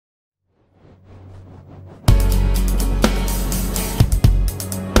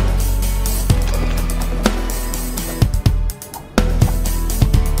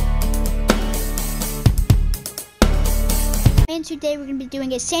today we're gonna be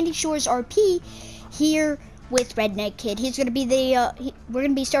doing a Sandy Shores RP here with Redneck Kid. He's gonna be the we're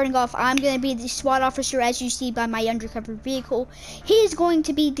gonna be starting off. I'm gonna be the SWAT officer, as you see by my undercover vehicle. He's going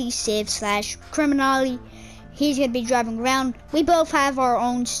to be the civ/criminality. He's gonna be driving around. We both have our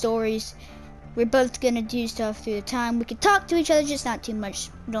own stories. We're both gonna do stuff through the time. We can talk to each other, just not too much.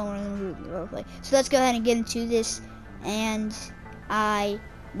 Don't want to roleplay. So let's go ahead and get into this, and I'll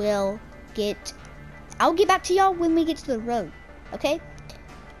get back to y'all when we get to the road. Okay?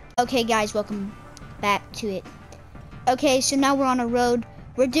 Okay, guys, welcome back to it. Okay, so now we're on a road.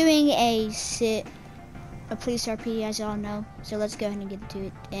 We're doing a police RP, as y'all know. So let's go ahead and get into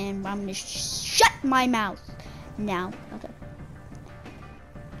it, and I'm gonna shut my mouth now. Okay.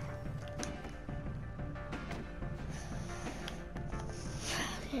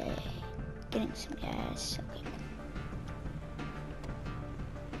 Okay, getting some gas. Okay.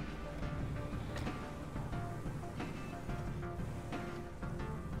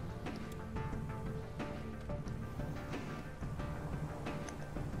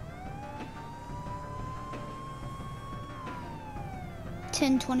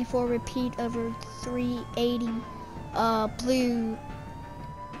 $10.24 repeat over 380. A blue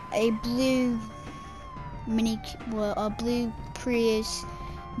Prius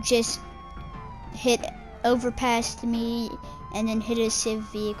just overpassed me and then hit a civ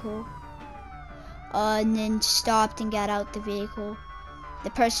vehicle, and then stopped and got out the vehicle. The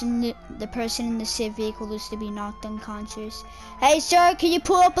person in the civ vehicle looks to be knocked unconscious. Hey sir, can you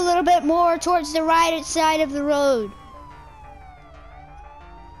pull up a little bit more towards the right side of the road?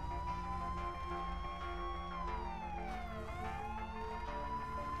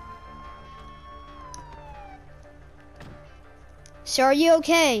 Sir, are you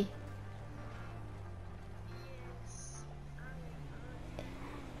okay?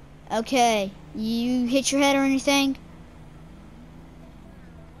 Okay, you hit your head or anything?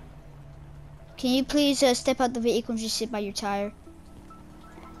 Can you please step out the vehicle and just sit by your tire?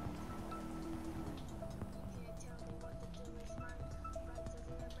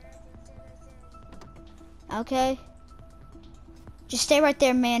 Okay. Just stay right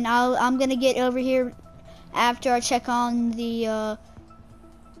there, man. I'm gonna get over here after I check on the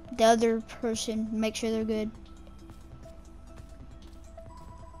other person, make sure they're good.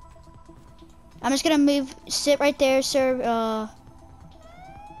 I'm just gonna sit right there, sir.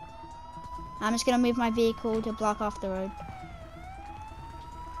 I'm just gonna move my vehicle to block off the road.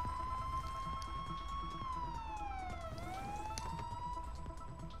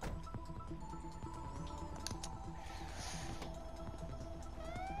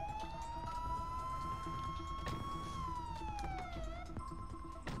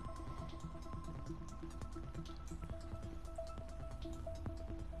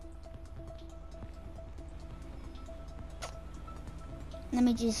 Let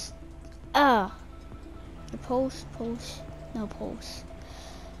me just, the pulse, no pulse.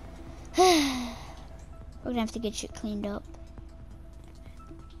 We're gonna have to get you cleaned up.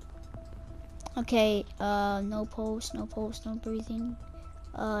 Okay, no pulse, no breathing,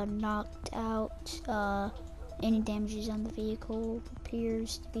 knocked out, any damages on the vehicle,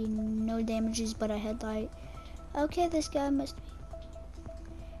 appears to be no damages but a headlight. Okay, this guy must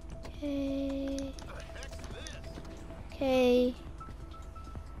be, okay.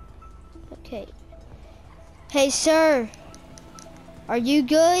 Hey, sir. Are you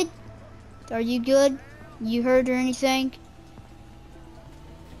good? You hurt or anything?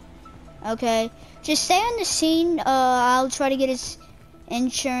 Okay. Just stay on the scene. I'll try to get his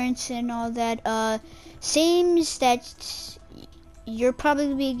insurance and all that. Seems that you're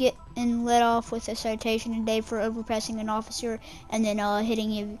probably getting let off with a citation today for overpassing an officer and then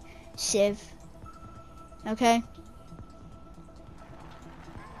hitting a civ. Okay?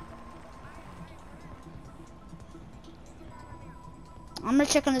 I'm gonna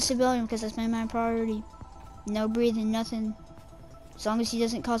check on the civilian because that's my main priority. No breathing, nothing. As long as he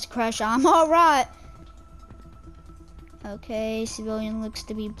doesn't cause a crash, I'm alright. Okay, civilian looks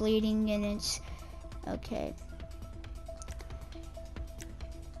to be bleeding and it's okay.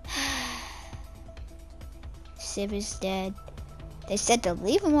 Civ is dead. They said to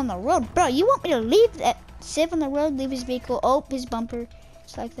leave him on the road. Bro, you want me to leave that Civ on the road, leave his vehicle? Oh, his bumper.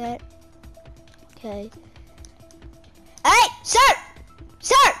 Just like that. Okay. Hey, sir!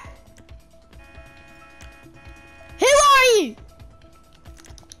 Sir! Who are you?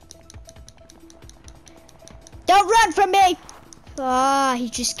 Don't run from me! Ah, he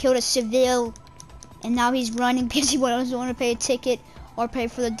just killed a civil. And now he's running because he doesn't want to pay a ticket or pay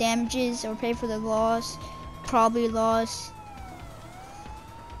for the damages or pay for the loss. Probably loss.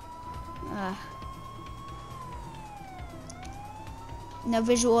 No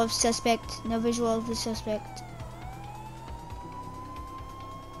visual of suspect. No visual of the suspect.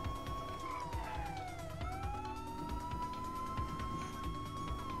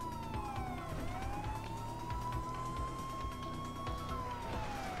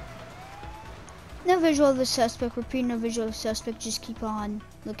 No visual of the suspect. Repeat, no visual of the suspect. Just keep on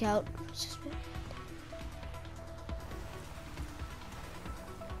lookout for suspect.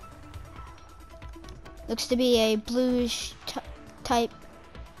 Looks to be a bluish type,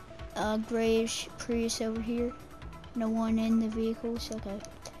 grayish Prius over here. No one in the vehicle, so okay.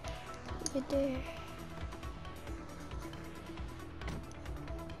 Good there.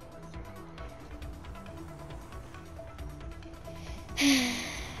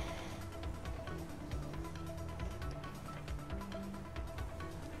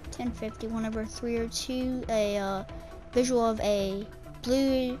 $10.50, over 302. A visual of a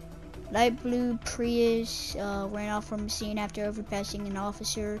light blue Prius ran off from the scene after overpassing an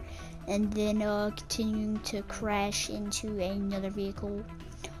officer, and then continuing to crash into another vehicle.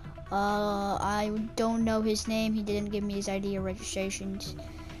 I don't know his name. He didn't give me his ID or registrations.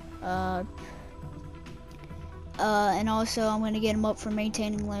 And also I'm gonna get him up for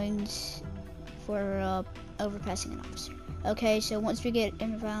maintaining lanes for overpassing an officer. Okay, so once we get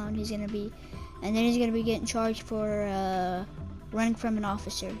him found, he's gonna be getting charged for running from an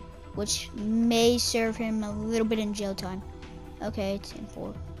officer, which may serve him a little bit in jail time. Okay,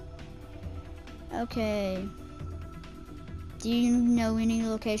 10-4. Okay. Do you know any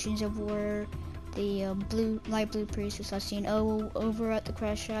locations of where the light blue Prius was last seen? Oh, over at the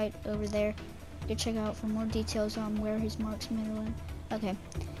crash site over there. Go check out for more details on where his marks may have went. Okay.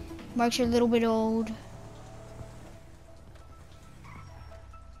 Marks are a little bit old.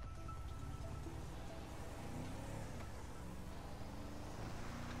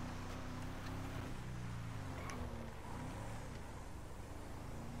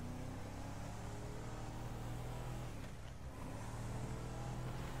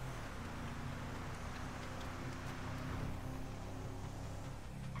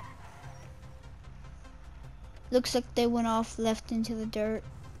 Looks like they went off left into the dirt.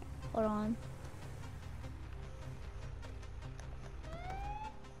 Hold on.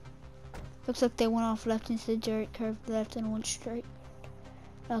 Looks like they went off left into the dirt, curved left and went straight.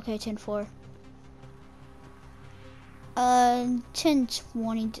 Okay, 10-4.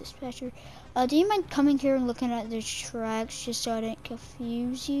 10-20 dispatcher. Do you mind coming here and looking at the tracks just so I don't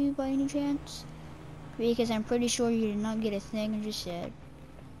confuse you by any chance? Because I'm pretty sure you did not get a thing I just said.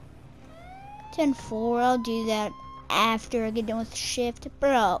 10-4, I'll do that after I get done with shift.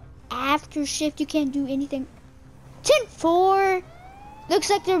 Bro, after shift you can't do anything. 10-4! Looks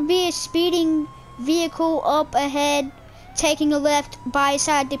like there'll be a speeding vehicle up ahead, taking a left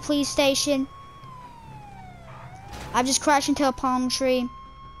beside the police station. I've just crashed into a palm tree.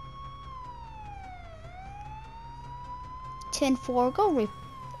 10-4, go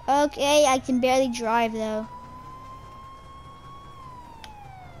okay, I can barely drive though.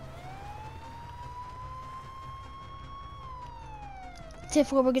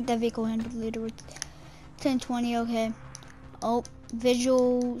 We'll get that vehicle handled later with 10-20, okay. Oh,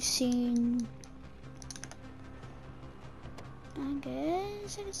 visual scene. I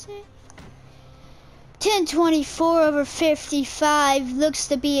guess I could say. 10-24 over 55 looks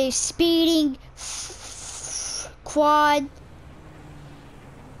to be a speeding quad.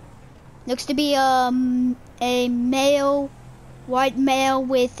 Looks to be a male, white male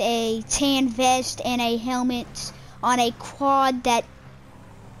with a tan vest and a helmet on a quad that,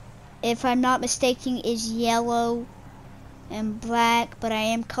 if I'm not mistaken, is yellow and black, but I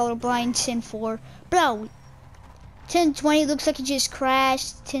am colorblind. 10-4. Bro, 10-20 looks like it just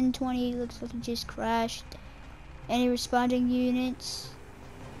crashed. 10-20 looks like it just crashed. Any responding units?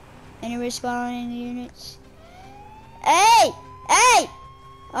 Any responding units? Hey! Hey!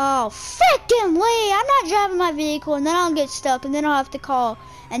 Oh, freaking Lee! I'm not driving my vehicle, and then I'll get stuck, and then I'll have to call,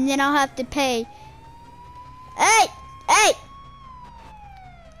 and then I'll have to pay. Hey! Hey!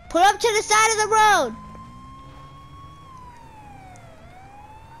 Pull up to the side of the road.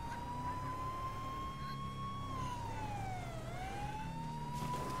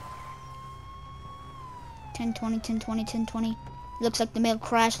 $10-20. Looks like the male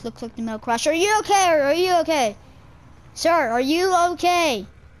crashed. Looks like the male crashed. Are you okay? Are you okay? Sir, are you okay?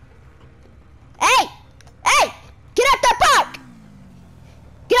 Hey! Hey! Get out that park!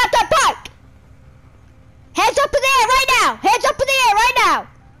 Get out that park! Hands up in the air right now! Hands up in the air right now!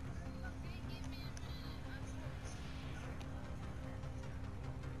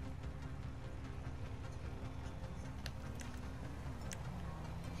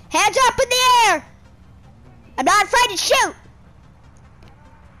 Hands up in the air! I'm not afraid to shoot!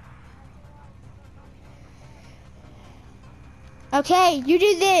 Okay, you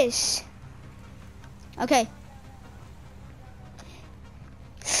do this. Okay.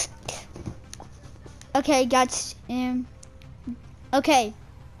 Okay, got okay.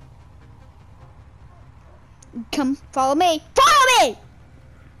 Come, follow me. Follow me!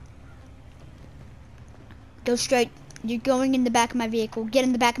 Go straight. You're going in the back of my vehicle. Get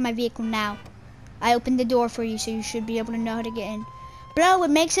in the back of my vehicle now. I opened the door for you, so you should be able to know how to get in. Bro, what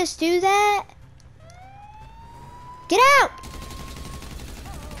makes us do that? Get out!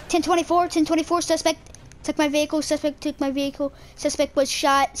 1024, suspect took my vehicle, suspect took my vehicle, suspect was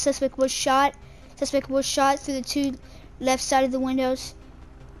shot through the two left side of the windows.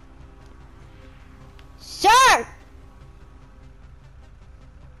 Sir!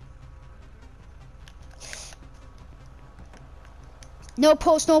 No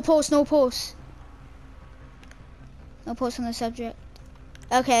pulse on the subject.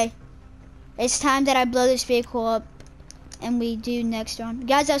 Okay. It's time that I blow this vehicle up and we do next round.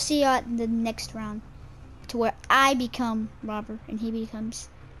 Guys, I'll see you at the next round. To where I become robber and he becomes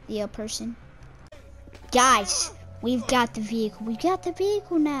the person. Guys, we've got the vehicle. We got the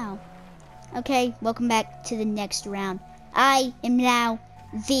vehicle now. Okay, welcome back to the next round. I am now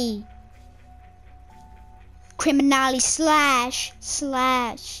the criminale slash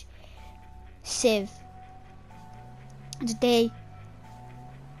Civ. Today,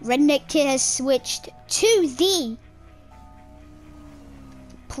 Redneck Kid has switched to the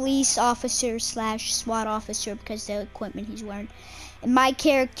police officer slash SWAT officer because of the equipment he's wearing. And my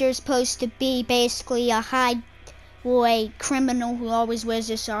character is supposed to be basically a highway criminal who always wears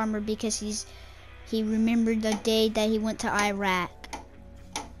this armor because he remembered the day that he went to Iraq.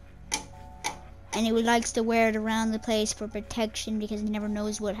 And he likes to wear it around the place for protection because he never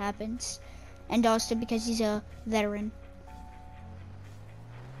knows what happens. And also because he's a veteran.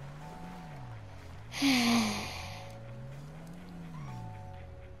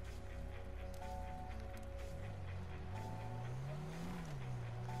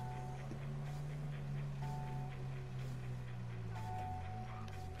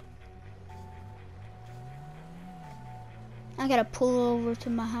 I gotta pull over to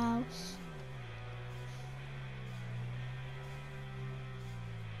my house.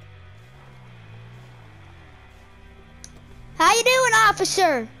 How you doing,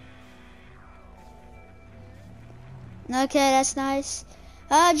 officer? Okay, that's nice.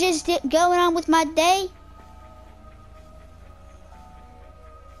 Just going on with my day.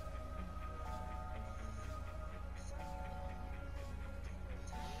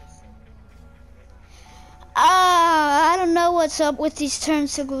 I don't know what's up with these turn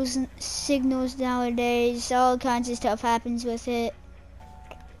signals nowadays. All kinds of stuff happens with it.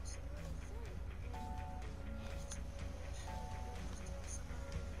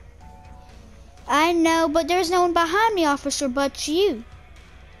 I know, but there's no one behind me, officer, but you.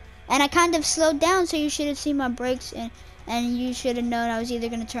 And I kind of slowed down, so you should have seen my brakes, and you should have known I was either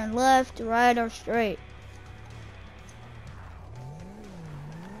going to turn left, right, or straight.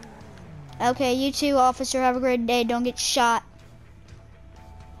 Okay, you too, officer. Have a great day. Don't get shot.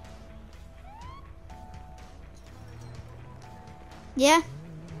 Yeah?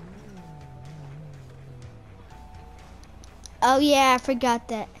 Oh, yeah, I forgot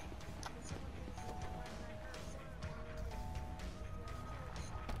that.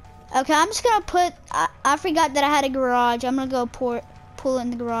 Okay, I'm just gonna put, I forgot that I had a garage. I'm gonna go pull it in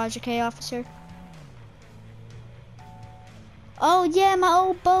the garage, okay, officer? Oh yeah, my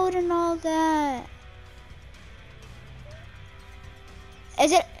old boat and all that.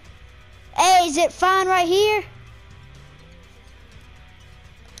 Is it fine right here?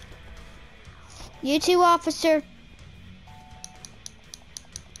 You too, officer.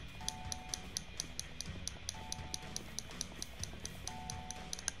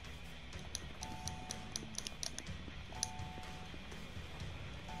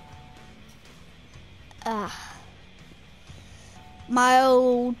 My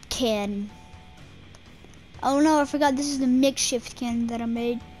old can. Oh no, I forgot this is the makeshift can that I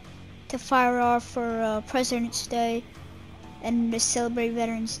made to fire off for President's Day and to celebrate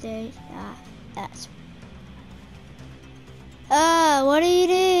Veterans Day. That's. What do you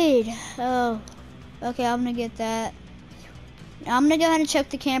need? Oh, okay, I'm gonna get that. I'm gonna go ahead and check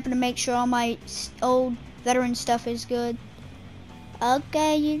the camper to make sure all my old veteran stuff is good.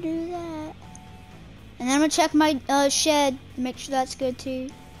 Okay, you do that. And then I'm gonna check my shed to make sure that's good too.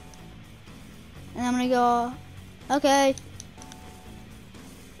 And I'm gonna go, okay.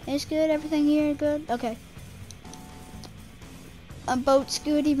 It's good, everything here good? Okay. A boat's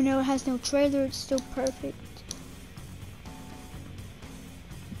good even though it has no trailer, it's still perfect.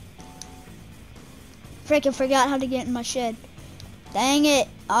 Freaking forgot how to get in my shed. Dang it.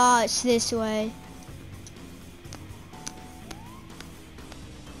 Ah, it's this way.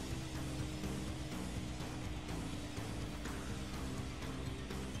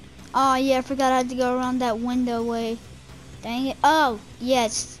 Oh yeah, I forgot I had to go around that window way. Dang it. Oh,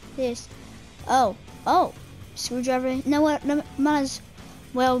 yes, this. Oh, screwdriver. You know what? Might as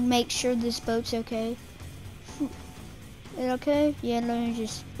well make sure this boat's okay. Is it okay? Yeah, let me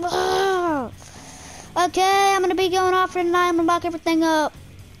just. Oh! Okay, I'm gonna be going off for tonight. I'm gonna lock everything up.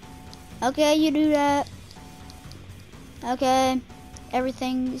 Okay, you do that. Okay,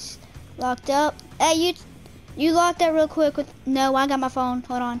 everything's locked up. Hey, you lock that real quick with. No, I got my phone.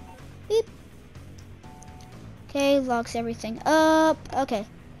 Hold on. Beep. Okay, locks everything up. Okay.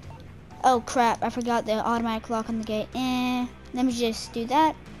 Oh crap! I forgot the automatic lock on the gate. Let me just do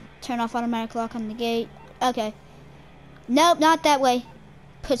that. Turn off automatic lock on the gate. Okay. Nope, not that way.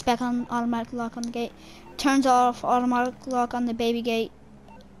 Puts back on automatic lock on the gate. Turns off automatic lock on the baby gate.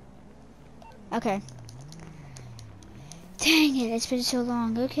 Okay. Dang it, it's been so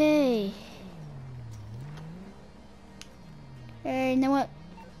long. Okay. Okay, you know what?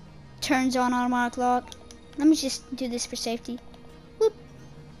 Turns on automatic lock. Let me just do this for safety. Whoop.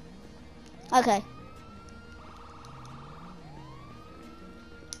 Okay.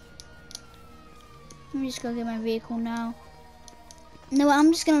 Let me just go get my vehicle now. No,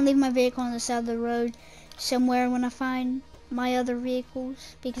 I'm just gonna leave my vehicle on the side of the road somewhere when I find my other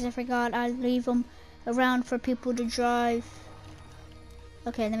vehicles, because I forgot I leave them around for people to drive.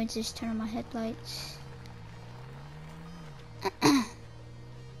 Okay, let me just turn on my headlights.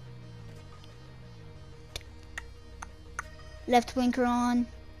 Left blinker on.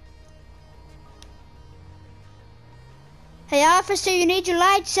 Hey officer, you need your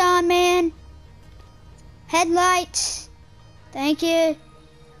lights on, man. Headlights. Thank you.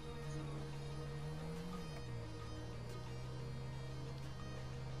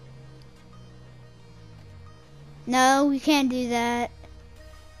 No, we can't do that.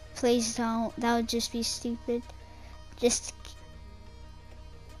 Please don't. That would just be stupid. Just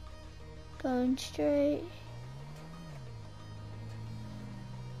going straight.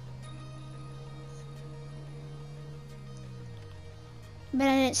 But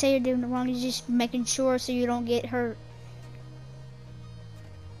I didn't say you're doing it wrong. You're just making sure so you don't get hurt.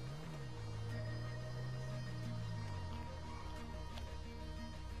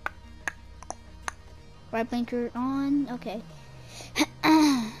 Right blinker on. Okay.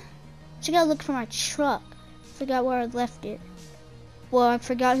 Just gotta look for my truck. Forgot where I left it. Well, I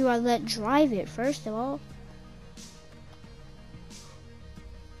forgot who I let drive it, first of all.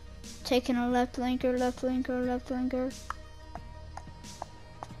 Taking a left blinker, left blinker, left blinker.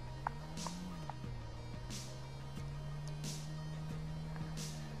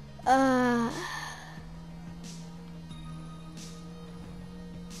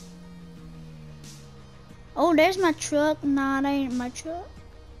 Oh, there's my truck. Nah, that ain't my truck.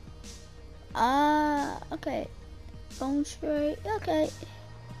 Okay. Going straight. Okay.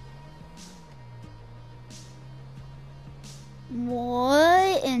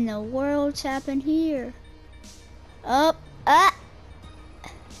 What in the world's happened here? Up. Ah.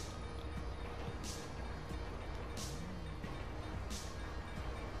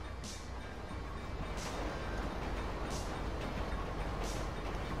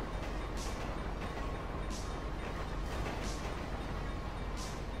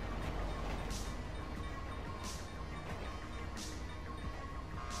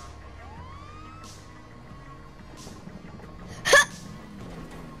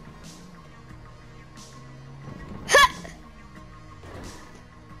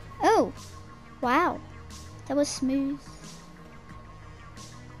 Oh, wow, that was smooth.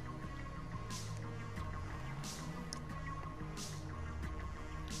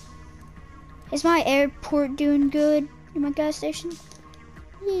 Is my airport doing good in my gas station?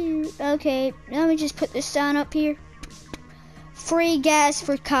 Yeah. Okay, let me just put this sign up here. Free gas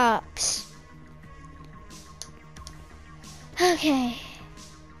for cops. Okay,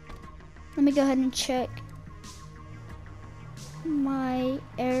 let me go ahead and check my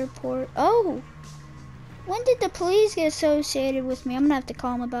airport. Oh, when did the police get associated with me? I'm gonna have to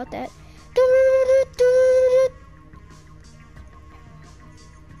call them about that.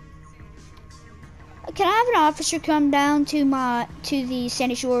 Can I have an officer come down to the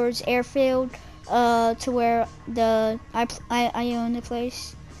Sandy Shores airfield, to where I own the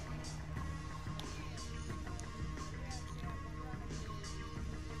place?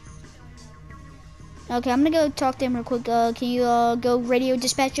 Okay, I'm gonna go talk to him real quick. Can you go radio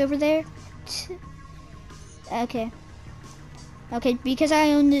dispatch over there? Okay. Okay, because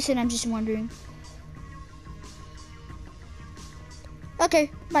I own this and I'm just wondering. Okay,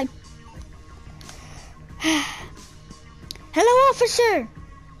 bye. Hello, officer.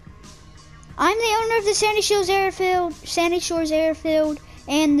 I'm the owner of the Sandy Shores Airfield,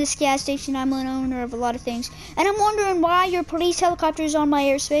 and this gas station. I'm an owner of a lot of things, and I'm wondering why your police helicopter is on my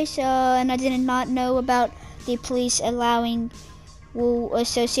airspace. And I did not know about the police allowing wool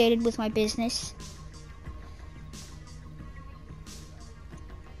associated with my business.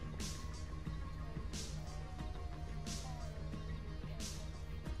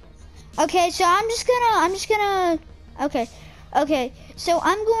 Okay, so I'm just gonna. Okay. So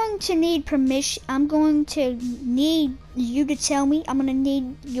I'm going to need permission. I'm going to need you to tell me. I'm gonna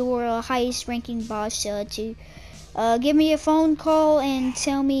need your highest ranking boss to give me a phone call and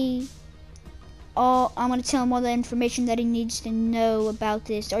tell me all. I'm gonna tell him all the information that he needs to know about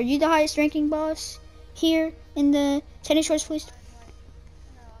this. Are you the highest ranking boss here in the Sandy Shores Police?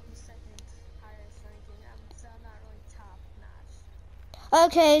 No, I'm the second highest ranking. So I'm not really top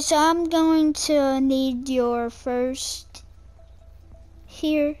notch. Okay, so I'm going to need your first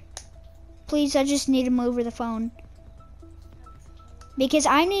here. Please, I just need him over the phone. Because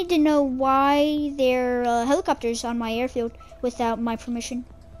I need to know why there are helicopters on my airfield without my permission.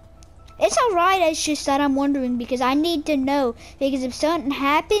 It's alright, it's just that I'm wondering because I need to know. Because if something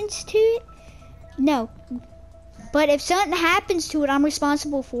happens to it, no. But if something happens to it, I'm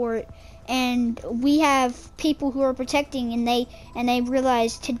responsible for it. And we have people who are protecting, and they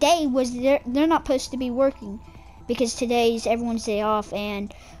realize today was they're not supposed to be working because today's everyone's day off,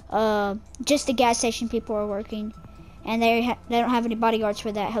 and just the gas station people are working, and they don't have any bodyguards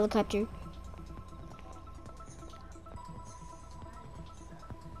for that helicopter.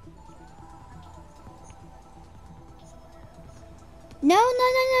 No.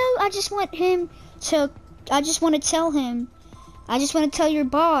 I just want him to. I just want to tell him. I just want to tell your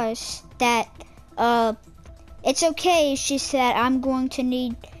boss that it's okay. It's just that I'm going to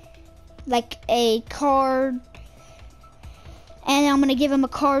need like a card, and I'm gonna give him a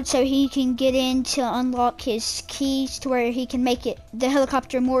card so he can get in to unlock his keys to where he can make the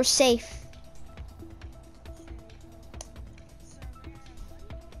helicopter more safe.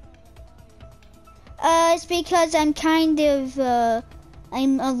 It's because I'm kind of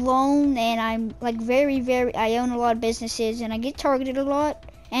I'm alone, and I'm like very, I own a lot of businesses, and I get targeted a lot.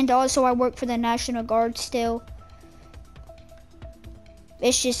 And also I work for the National Guard still.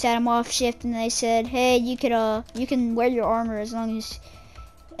 It's just that I'm off shift, and they said, hey, you can wear your armor as long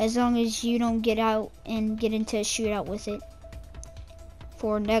as you don't get out and get into a shootout with it.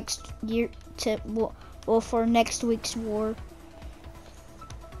 For next year for next week's war.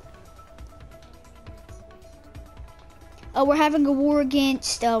 We're having a war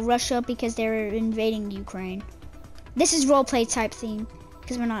against Russia because they're invading Ukraine. This is roleplay type theme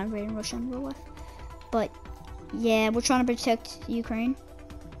because we're not invading Russia in real life. But yeah, we're trying to protect Ukraine.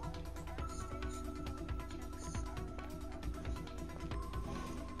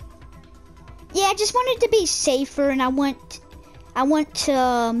 Yeah, I just wanted to be safer, and I want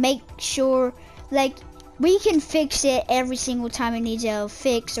to make sure like we can fix it every single time it needs a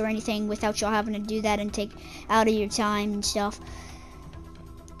fix or anything without y'all having to do that and take out of your time and stuff.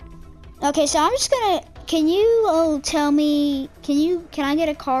 Okay, so I'm just gonna, can you tell me, can I get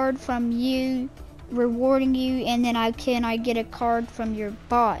a card from you rewarding you, and then can I get a card from your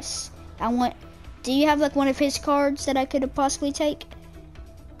boss? Do you have like one of his cards that I could possibly take?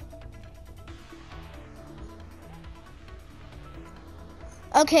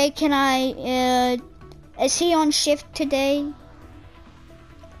 Okay, can I, is he on shift today?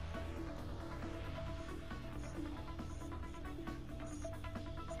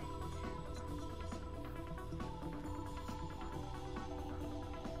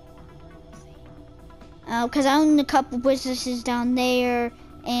 Because I own a couple businesses down there,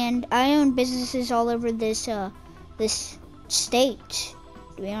 and I own businesses all over this state,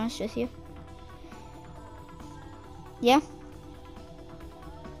 to be honest with you. Yeah?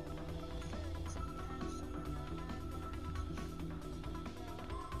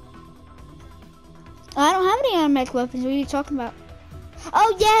 I don't have any automatic weapons. What are you talking about?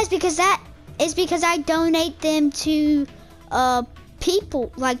 Oh yeah, it's because I donate them to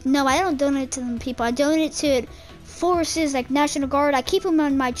people. Like, no, I don't donate to them people. I donate to forces like National Guard. I keep them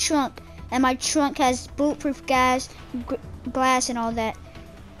in my trunk, and my trunk has bulletproof glass and all that.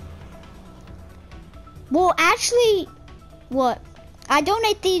 Well, actually, what? I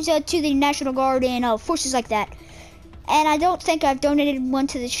donate these to the National Guard and forces like that. And I don't think I've donated one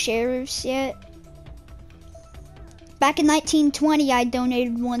to the sheriffs yet. Back in 1920, I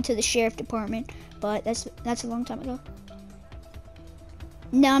donated one to the sheriff department, but that's a long time ago.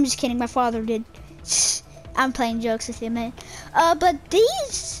 No, I'm just kidding. My father did. I'm playing jokes with you, man. But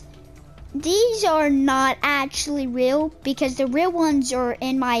these are not actually real because the real ones are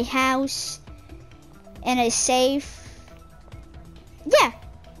in my house in a safe. Yeah.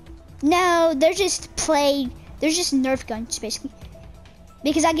 No, they're just Nerf guns basically.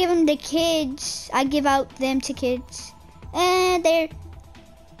 Because I give them to kids. I give out them to kids. And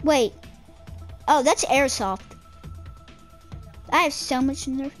wait. Oh, that's airsoft. I have so much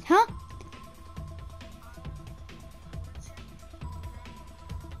Nerf. Huh?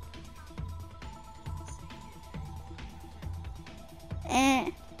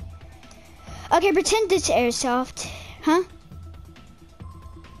 Okay, pretend it's airsoft. Huh?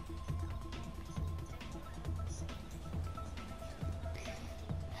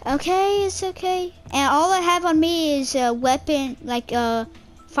 Okay, it's okay. And all I have on me is a weapon, like a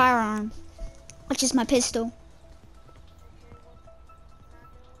firearm, which is my pistol.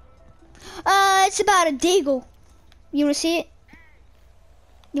 It's about a deagle. You wanna see it?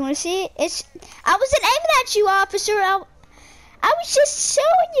 You wanna see it? I wasn't aiming at you, officer. I was just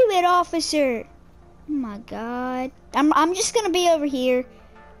showing you it, officer. Oh my God. I'm just gonna be over here.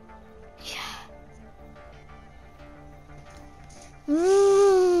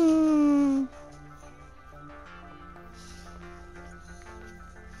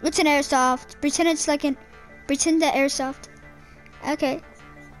 It's an airsoft. Pretend it's like pretend that airsoft. Okay.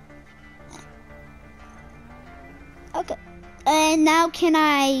 Okay. And now can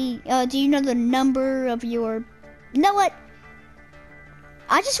I, do you know the number of your, you know what?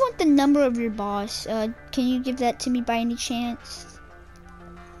 I just want the number of your boss. Can you give that to me by any chance?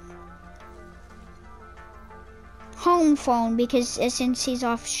 Home phone, because since he's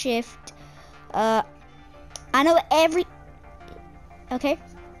off shift, I know every, okay.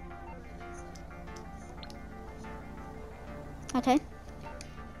 Okay.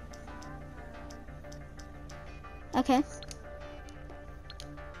 Okay.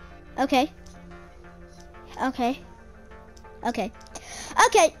 Okay. Okay. Okay.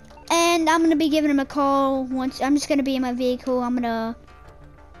 Okay. And I'm gonna be giving him a call once. I'm just gonna be in my vehicle. I'm gonna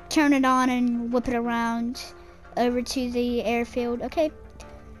turn it on and whip it around over to the airfield. Okay.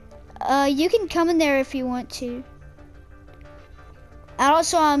 You can come in there if you want to. And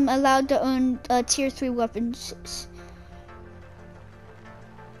also, I'm allowed to own tier 3 weapons.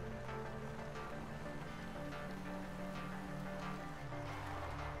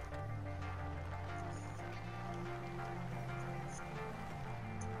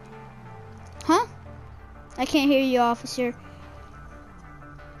 Huh? I can't hear you, officer.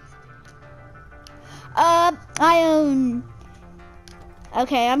 I own...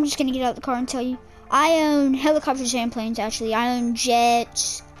 Okay, I'm just gonna get out of the car and tell you. I own helicopters and planes, actually. I own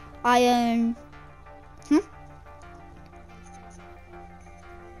jets. I own...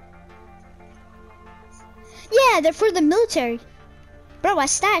 Yeah, they're for the military. Bro, I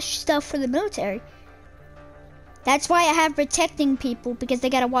stash stuff for the military. That's why I have protecting people, because they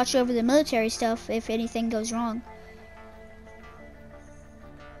gotta watch over the military stuff if anything goes wrong.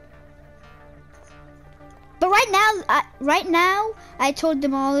 But right now, I told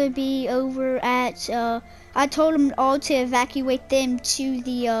them all to be over at, I told them all to evacuate them to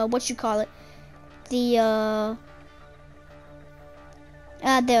the,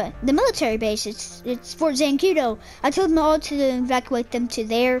 the military base. It's Fort Zancudo. I told them all to evacuate them to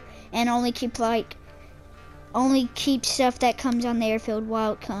there and only keep stuff that comes on the airfield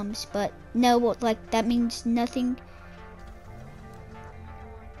while it comes. But no, like that means nothing.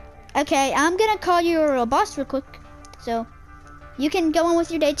 Okay, I'm gonna call your boss real quick, so you can go on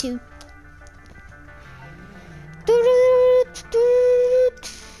with your day too.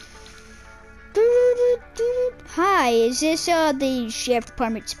 Hi, is this the sheriff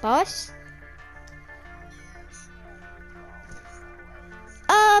department's boss?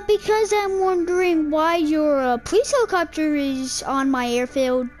 Because I'm wondering why your police helicopter is on my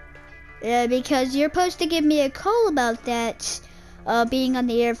airfield. Because you're supposed to give me a call about that. Being on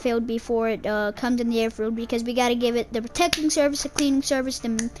the airfield before it comes in the airfield, because we got to give it the protecting service, the cleaning service,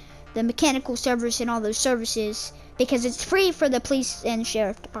 the mechanical service, and all those services, because it's free for the police and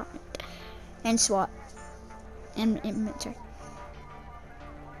sheriff department and SWAT and military.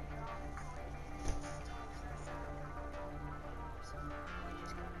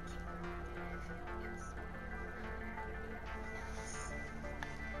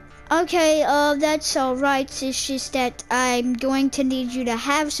 Okay, that's alright. It's just that I'm going to need you to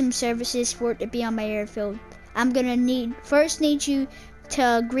have some services for it to be on my airfield. I'm gonna first need you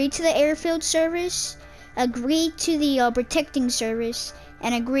to agree to the airfield service, agree to the protecting service,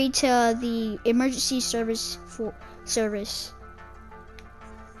 and agree to the emergency service service.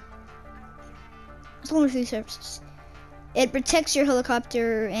 It's only 3 services. It protects your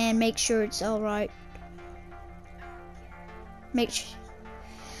helicopter and makes sure it's all right. Make sure.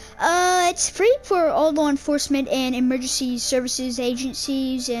 It's free for all law enforcement and emergency services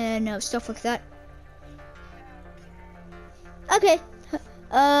agencies and stuff like that. Okay.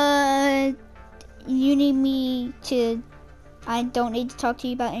 You need me to... I don't need to talk to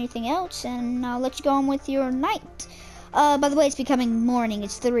you about anything else, and I'll let you go on with your night. By the way, it's becoming morning.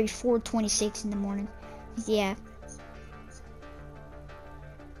 It's literally 4:26 in the morning. Yeah.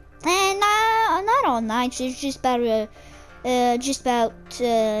 And not all nights. It's just about I'd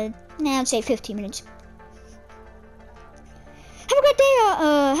say 15 minutes. Have a great day.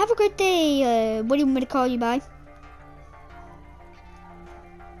 Have a great day. What do you want me to call you by?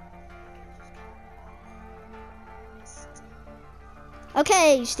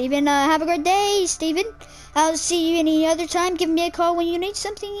 Okay, Steven. Have a great day, Steven. I'll see you any other time. Give me a call when you need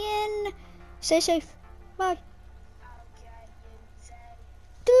something and stay safe. Bye.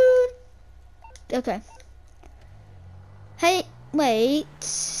 Dude. Okay. Hey, wait.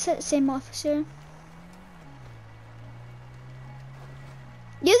 Same officer.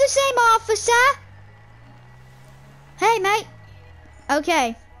 You're the same officer? Hey, mate.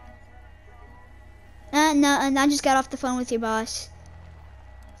 Okay. No, and I just got off the phone with your boss.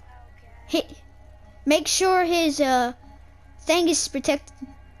 Make sure his thing is protected,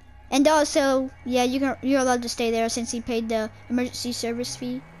 and also, yeah, you're allowed to stay there since he paid the emergency service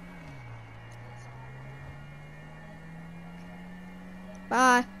fee.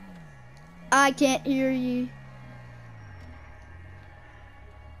 Bye. I can't hear you.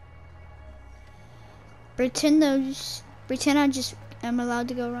 Pretend I'm allowed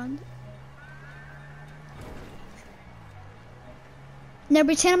to go around. No,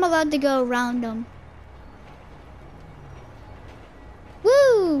 pretend I'm allowed to go around them.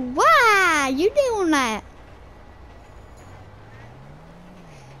 Woo! Why you doing that?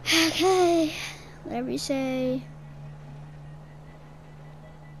 Okay, whatever you say.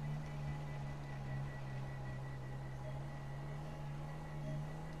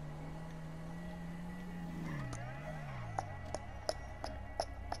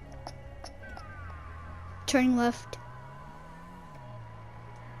 Turning left.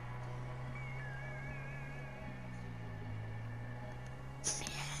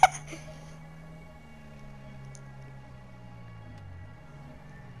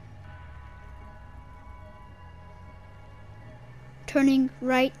 Turning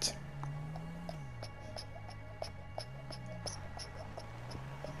right.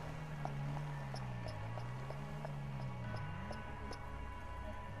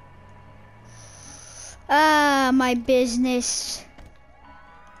 Ah, my business.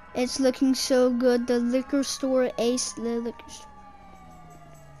 It's looking so good. The liquor store, Ace, the liquor store.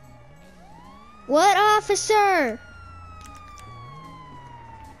 What, officer?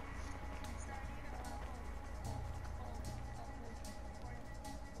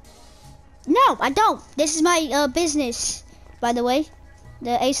 No, I don't. This is my business, by the way.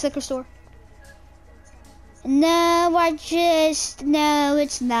 The Ace liquor store. No, no,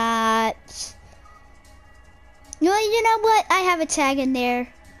 it's not. No, you know what? I have a tag in there.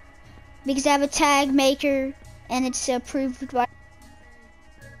 Because I have a tag maker and it's approved by...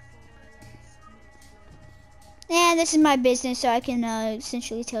 And this is my business, so I can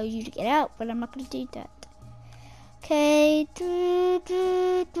essentially tell you to get out, but I'm not going to do that. Okay.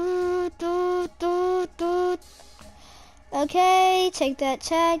 Okay, take that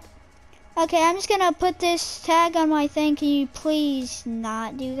tag. Okay, I'm just going to put this tag on my thing. Can you please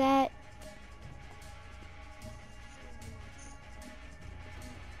not do that?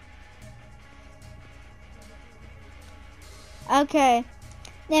 Okay,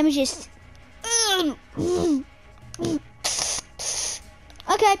 let me just...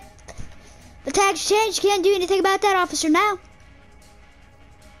 Okay, the tag's changed. Can't do anything about that, officer, now.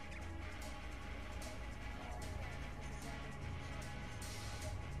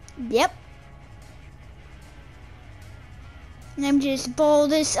 Yep. Let me just bowl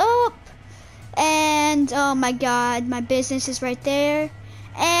this up. And, oh my god, my business is right there.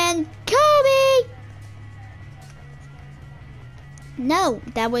 And Kobe! No,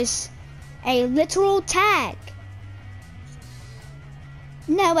 that was a literal tag.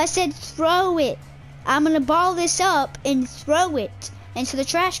 No, I said throw it. I'm gonna ball this up and throw it into the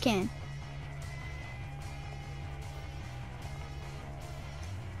trash can.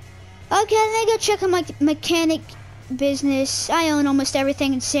 Okay, let me go check on my mechanic business. I own almost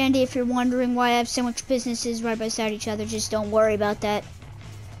everything in Sandy. If you're wondering why I have so much businesses right beside each other, just don't worry about that.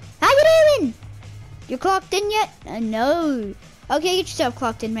 How you doing? You clocked in yet? No. Okay, get yourself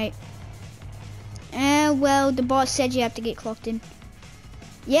clocked in, mate. Well, the boss said you have to get clocked in.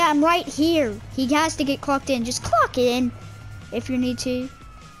 Yeah, I'm right here. He has to get clocked in. Just clock in if you need to.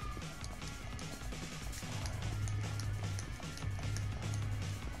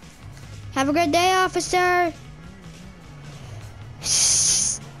 Have a good day, officer.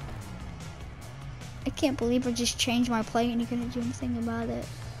 I can't believe I just changed my plate and you couldn't do anything about it.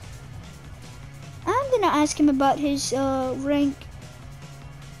 I'm gonna ask him about his rank.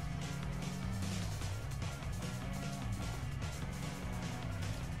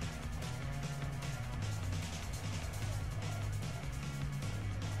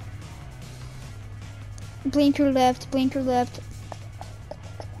 Blinker left, blinker left.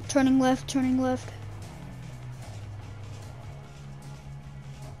 Turning left, turning left.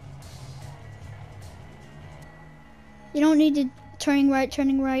 You don't need to turning right,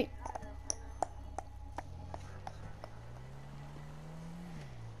 turning right.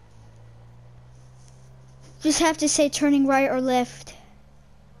 Just have to say turning right or left.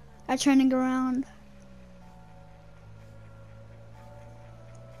 Or turning around.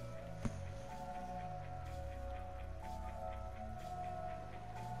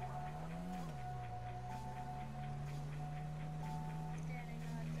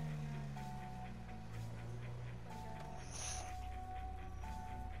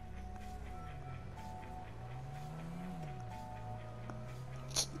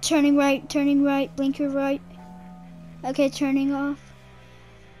 Turning right, blinker right. Okay, turning off.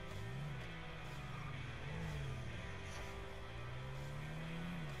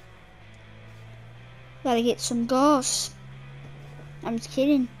 Gotta get some gas. I'm just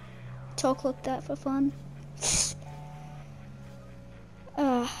kidding. Talk like that for fun.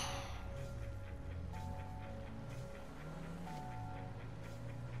 uh.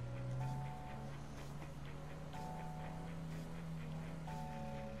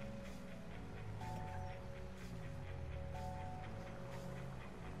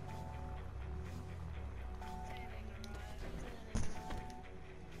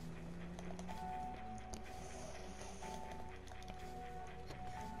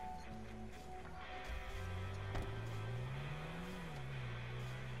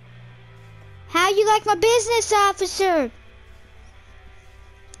 How you like my business, officer?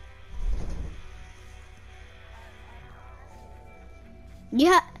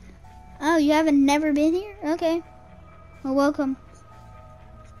 Yeah. Oh, you haven't never been here? Okay. Well, welcome.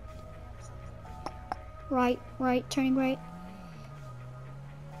 Right, right, turning right.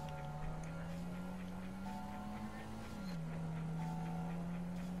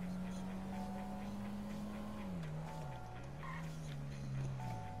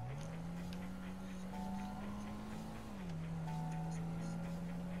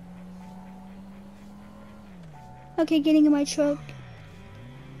 Okay, getting in my truck.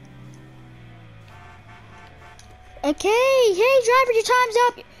 Okay, hey driver, your time's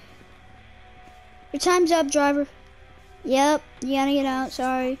up. Your time's up, driver. Yep, you gotta get out,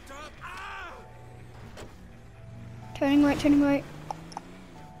 sorry. Turning right, turning right.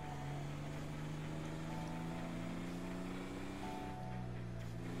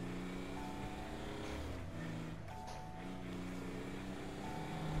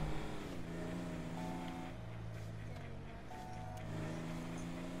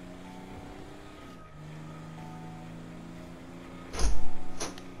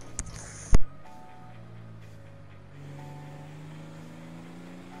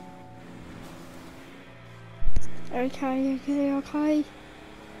 Okay, okay, okay.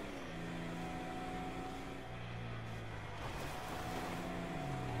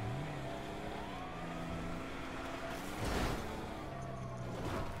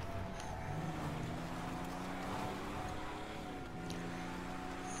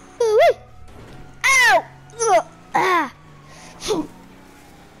 Ooh-wee. Ow! Ugh. Ah!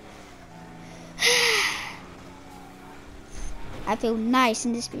 I feel nice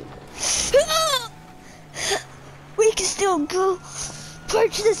in this vehicle. We can still go.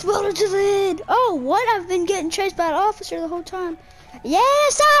 Punch this welder to the head. Oh, what? I've been getting chased by an officer the whole time.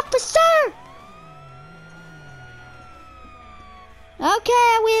 Yes, officer!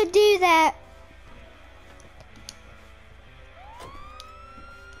 Okay, we'll do that.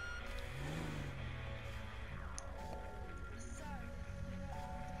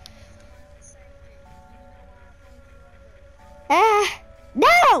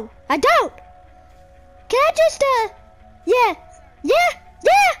 No, I don't. Can I just, yeah, what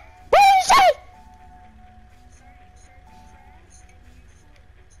did you say?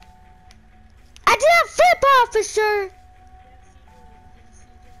 I did not flip, officer.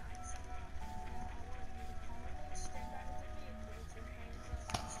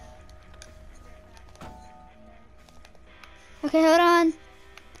 Okay, hold on.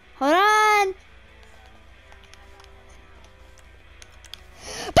 Hold on.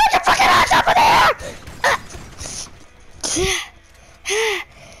 Put your fucking hands over there!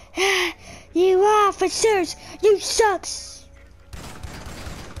 You officers, you sucks.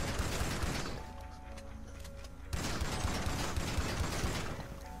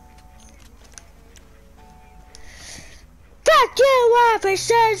 Fuck you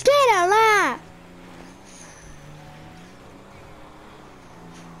officers, get a life.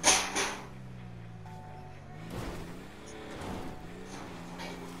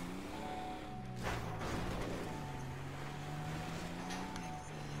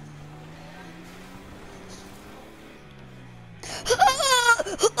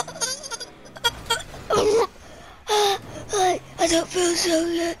 I don't feel so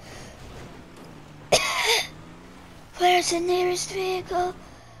good. Where's the nearest vehicle?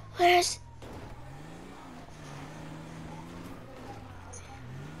 Where's...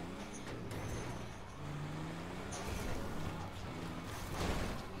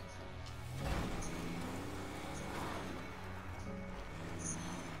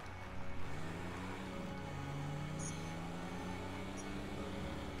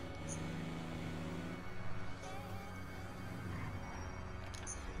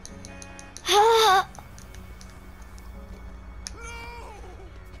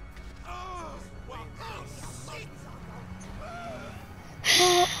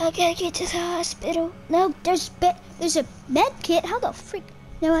 I gotta get to the hospital. No, there's a med kit. How the freak?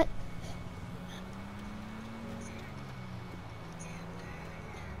 You know what?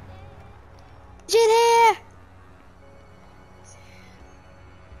 Get here!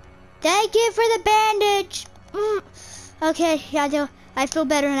 Thank you for the bandage. Okay, yeah, I feel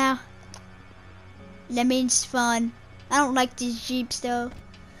better now. That means fun. I don't like these jeeps though.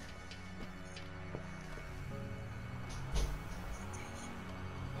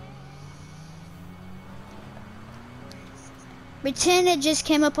 Pretend it just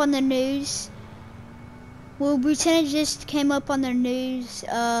came up on the news. Well, pretend it just came up on the news.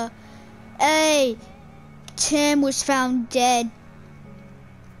 Hey, Tim was found dead.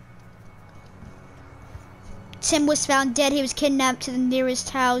 Tim was found dead. He was kidnapped to the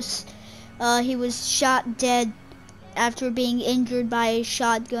nearest house. He was shot dead after being injured by a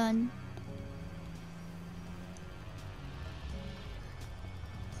shotgun.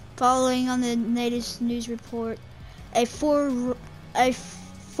 Following on the latest news report, a four-wheel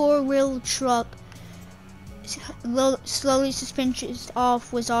truck slowly suspension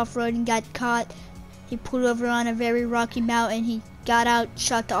off was off-road and got caught. He pulled over on a very rocky mountain. He got out,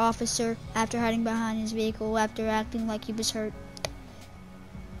 shot the officer after hiding behind his vehicle after acting like he was hurt.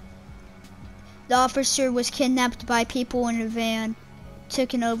 The officer was kidnapped by people in a van,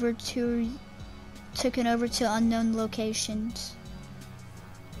 taken over to unknown locations,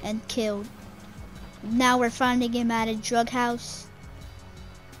 and killed. Now we're finding him at a drug house.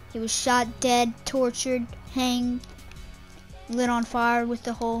 He was shot dead, tortured, hanged, lit on fire with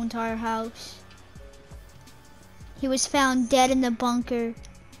the whole entire house. He was found dead in the bunker.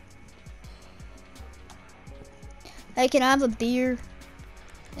 Hey, can I have a beer?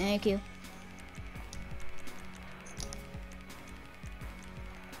 Thank you.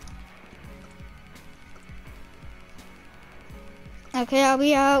 Okay, I'll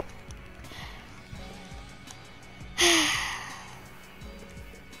be out.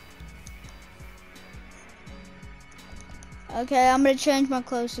 Okay, I'm gonna change my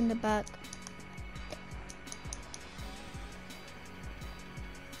clothes in the back.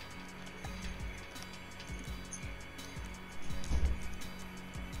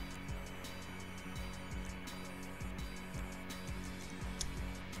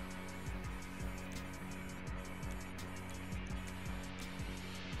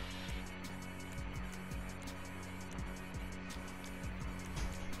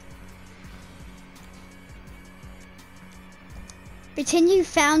 Pretend you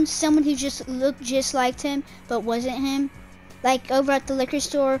found someone who just looked just like him, but wasn't him. Like over at the liquor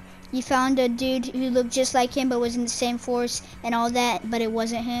store, you found a dude who looked just like him, but was in the same force and all that, but it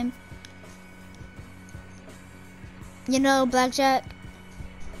wasn't him. You know, Blackjack?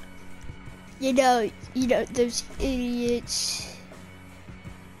 You know, those idiots.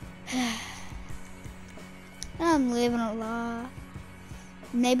 I'm living a lie.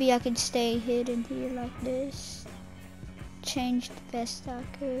 Maybe I could stay hidden here like this. Change the best I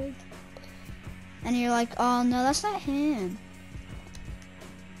could. And you're like, oh no, that's not him.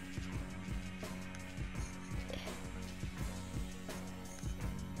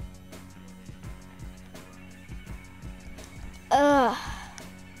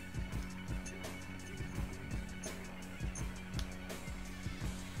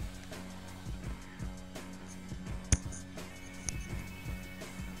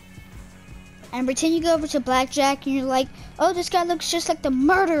 And pretend you go over to Blackjack and you're like, oh, this guy looks just like the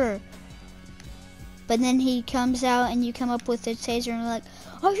murderer. But then he comes out and you come up with a taser and you're like,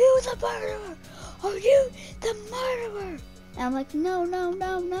 are you the murderer? Are you the murderer? And I'm like, no, no,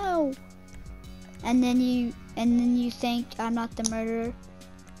 no, no. And then you think I'm not the murderer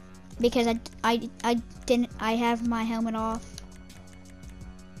because I have my helmet off.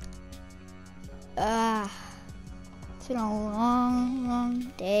 It's been a long,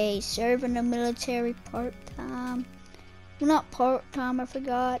 long day serving the military part-time. Well, not part-time, I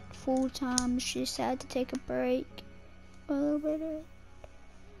forgot. Full-time, just had to take a break. A little bit of...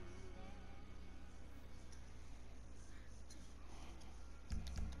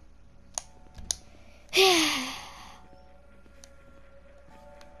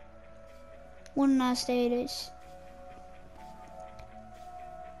 What a nice day it is.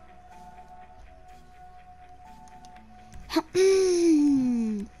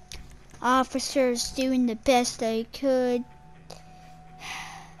 Officers doing the best they could.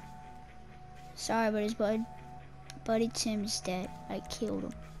 Sorry, but his buddy Tim's dead. I killed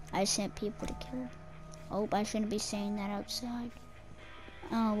him. I sent people to kill him. Oh, I shouldn't be saying that outside.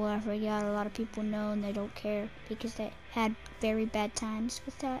 Oh, well, I forgot. A lot of people know and they don't care because they had very bad times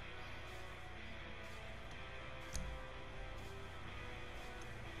with that.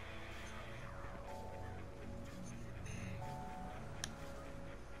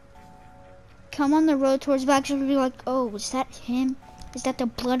 Come on the road towards back and be like, oh, is that him? Is that the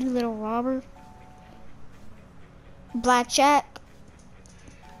bloody little robber? Blackjack?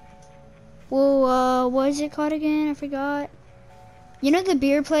 Well, what is it called again? I forgot. You know the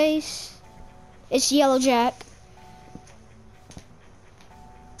beer place? It's Yellow Jack.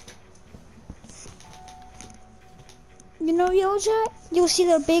 You know Yellow Jack? You'll see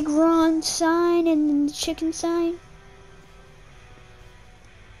the big Ron sign and the chicken sign.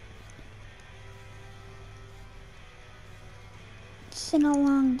 It's been a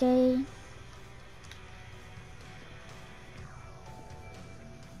long day.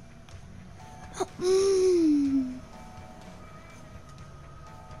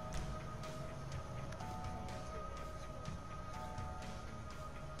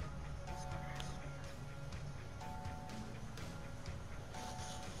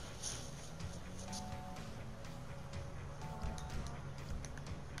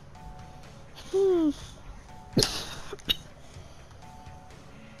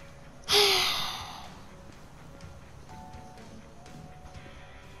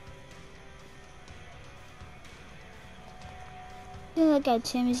 Look at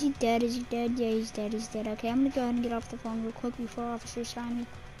Tim. Is he dead? Is he dead? Yeah, he's dead. He's dead. Okay, I'm gonna go ahead and get off the phone real quick before officers find me.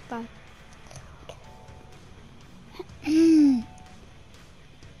 Bye.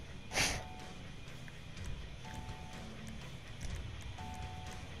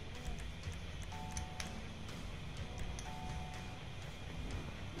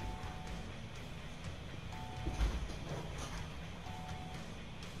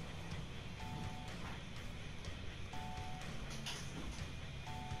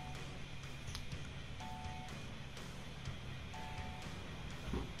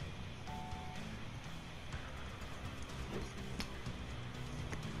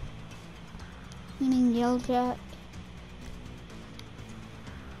 You mean Yellow Jack?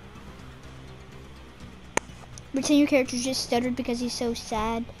 Pretend your character just stuttered because he's so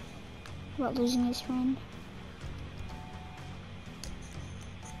sad about losing his friend.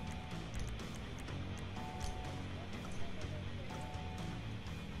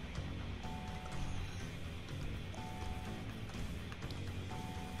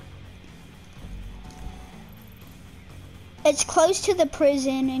 It's close to the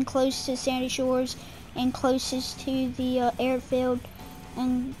prison and close to Sandy Shores and closest to the airfield,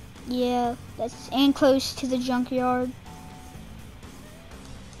 and yeah, and close to the junkyard.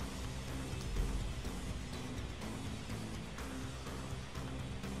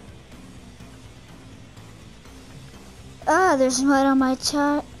 Ah, there's mud on my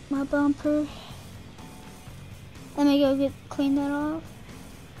my bumper. Let me go clean that off.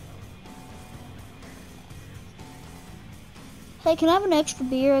 Hey, can I have an extra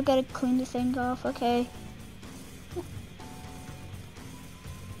beer? I gotta clean the thing off. Okay.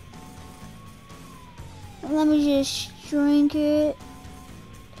 Let me just drink it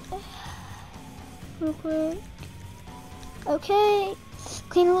real quick. Okay.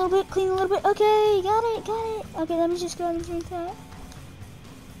 Clean a little bit, clean a little bit. Okay, got it, got it. Okay, let me just go ahead and drink that.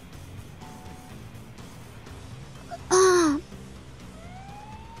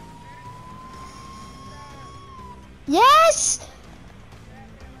 Yes!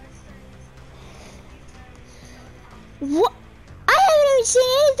 What? I haven't even seen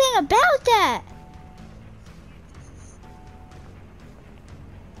anything about that.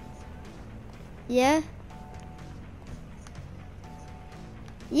 Yeah.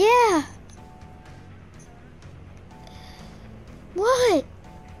 Yeah. What?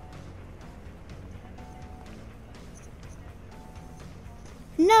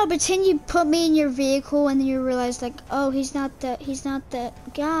 No, but then you put me in your vehicle and then you realize like, oh, he's not the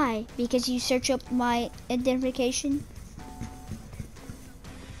guy because you search up my identification.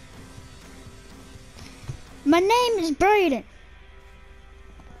 My name is Braden.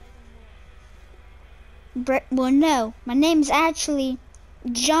 Well, no, my name is actually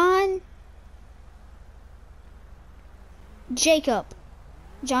John Jacob.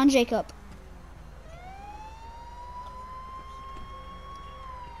 John Jacob.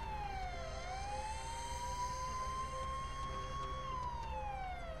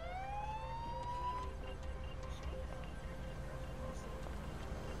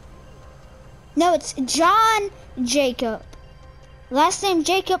 No, it's John Jacob. Last name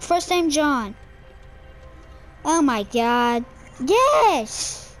Jacob, first name John. Oh my God.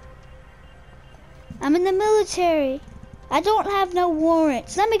 Yes! I'm in the military. I don't have no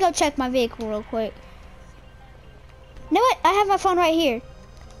warrants. Let me go check my vehicle real quick. You know what? I have my phone right here.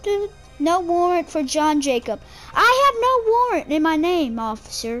 No warrant for John Jacob. I have no warrant in my name,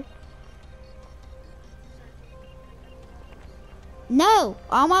 officer. No,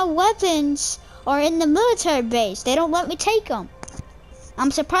 all my weapons are in the military base. They don't let me take them.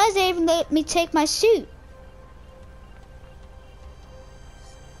 I'm surprised they even let me take my suit.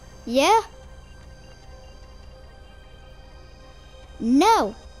 Yeah?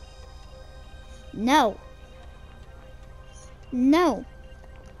 No. No. No.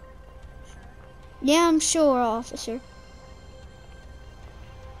 Yeah, I'm sure, officer.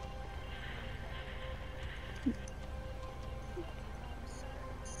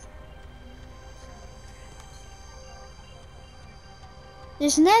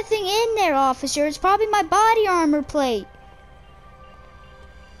 There's nothing in there, officer. It's probably my body armor plate.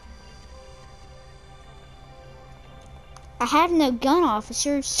 I have no gun,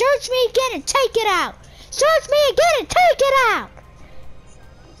 officer. Search me again and take it out. Search me again and take it out.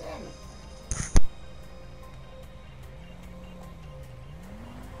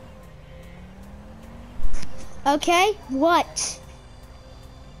 Okay, what?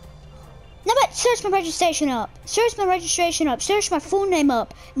 No, but search my registration up. Search my registration up. Search my full name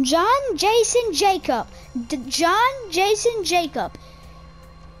up. John Jason Jacob. John Jason Jacob.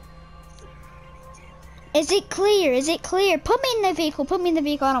 Is it clear? Is it clear? Put me in the vehicle. Put me in the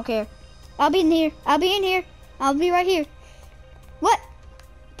vehicle. I don't care. I'll be in here. I'll be in here. I'll be right here. What?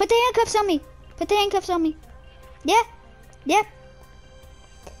 Put the handcuffs on me. Put the handcuffs on me. Yeah. Yep.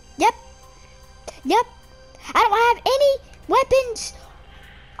 Yep. Yep. I don't have any weapons.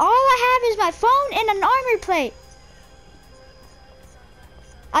 All I have is my phone and an armor plate.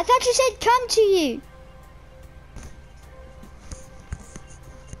 I thought you said come to you.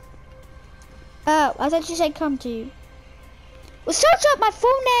 Oh, I thought you said come to you. Well, search up my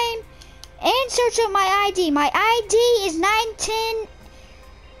full name and search up my ID. My ID is 910.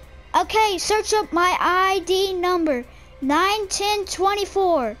 Okay, search up my ID number.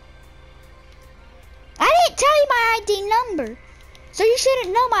 91024. I didn't tell you my ID number. So you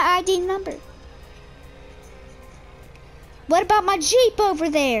shouldn't know my ID number. What about my Jeep over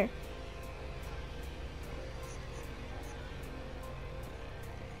there?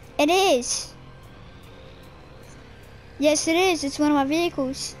 It is. Yes, it is. It's one of my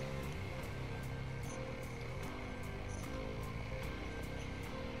vehicles.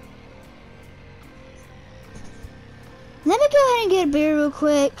 Let me go ahead and get a beer real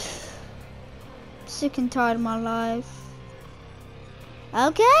quick. Sick and tired of my life.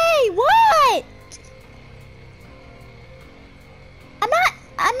 Okay, what? I'm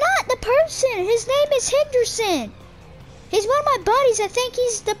not the person. His name is Henderson. He's one of my buddies. I think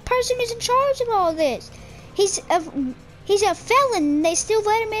he's the person who's in charge of all this. He's a felon and they still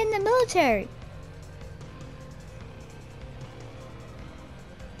let him in the military.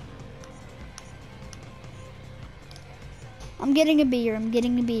 I'm getting a beer. I'm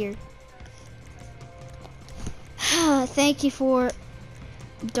getting a beer. Thank you for...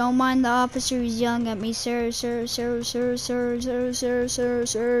 Don't mind the officer who's yelling at me, sir, sir, sir, sir, sir, sir, sir, sir,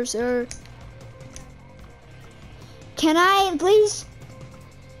 sir, sir. Can I please?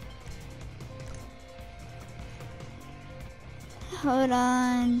 Hold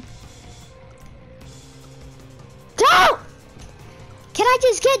on. Go! Can I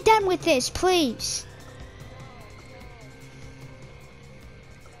just get done with this, please?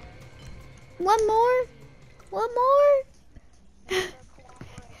 One more? One more?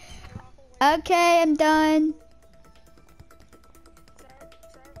 Okay, I'm done. Sir,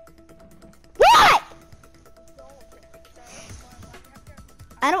 What? don't, sir,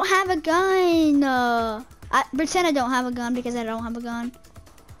 I don't have a gun. I pretend I don't have a gun because I don't have a gun.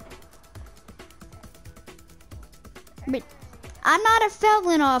 But I'm not a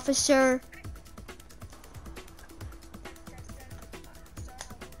felon officer.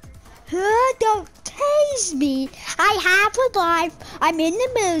 Don't tase me. I have a life. I'm in the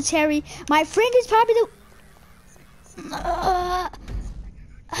military. My friend is probably the...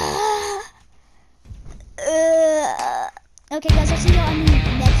 Okay, guys, I'll see you on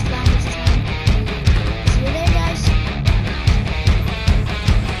the